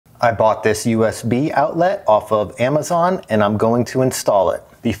I bought this USB outlet off of Amazon and I'm going to install it.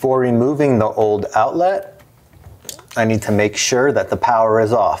 Before removing the old outlet, I need to make sure that the power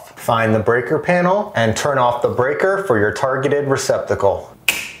is off. Find the breaker panel and turn off the breaker for your targeted receptacle.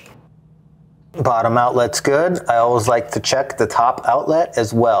 Bottom outlet's good. I always like to check the top outlet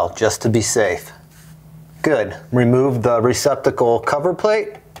as well, just to be safe. Good. Remove the receptacle cover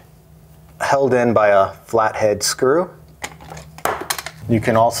plate, held in by a flathead screw. You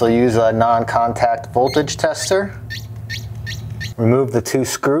can also use a non-contact voltage tester. Remove the two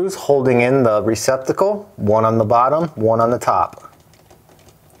screws holding in the receptacle, one on the bottom, one on the top.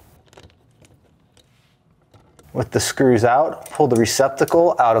 With the screws out, pull the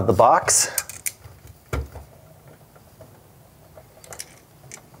receptacle out of the box.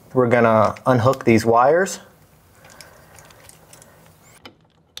 We're gonna unhook these wires.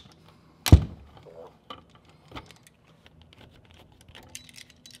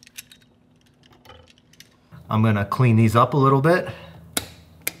 I'm gonna clean these up a little bit.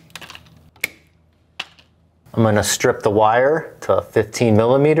 I'm gonna strip the wire to 15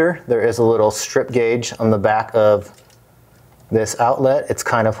 millimeter. There is a little strip gauge on the back of this outlet. It's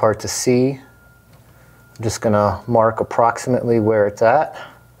kind of hard to see. I'm just gonna mark approximately where it's at.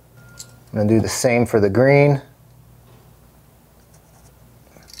 I'm gonna do the same for the green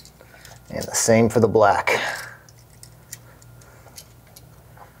and the same for the black.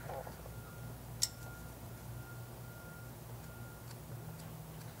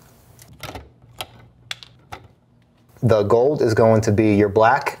 The gold is going to be your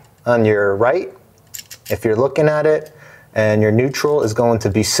black on your right, if you're looking at it, and your neutral is going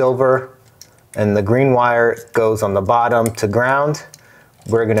to be silver, and the green wire goes on the bottom to ground.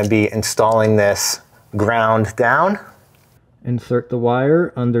 We're going to be installing this ground down. Insert the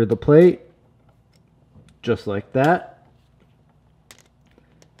wire under the plate, just like that.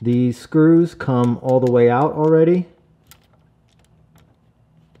 These screws come all the way out already.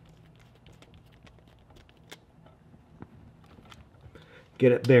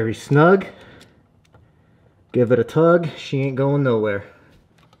 Get it very snug. Give it a tug. She ain't going nowhere.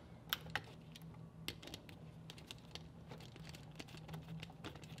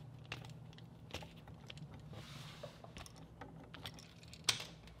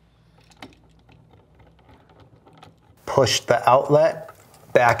 Push the outlet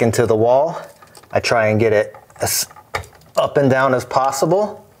back into the wall. I try and get it as up and down as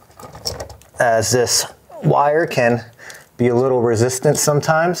possible, as this wire can be a little resistant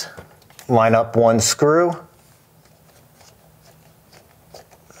sometimes. Line up one screw,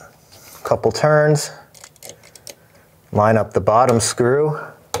 couple turns, line up the bottom screw,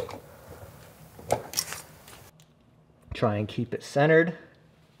 try and keep it centered.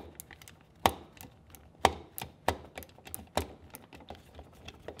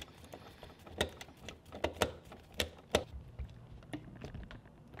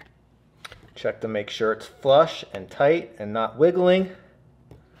 Check to make sure it's flush and tight and not wiggling.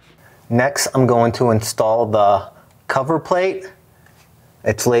 Next, I'm going to install the cover plate.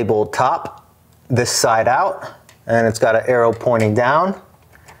 It's labeled top, this side out, and it's got an arrow pointing down.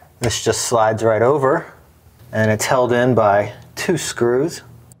 This just slides right over, and it's held in by two screws.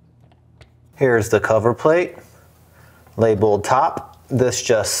 Here's the cover plate, labeled top. This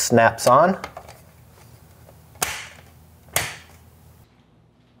just snaps on.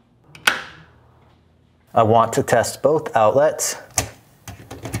 I want to test both outlets.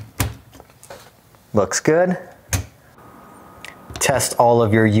 Looks good. Test all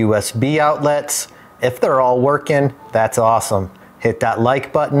of your USB outlets. If they're all working, that's awesome. Hit that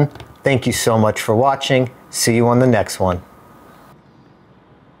like button. Thank you so much for watching. See you on the next one.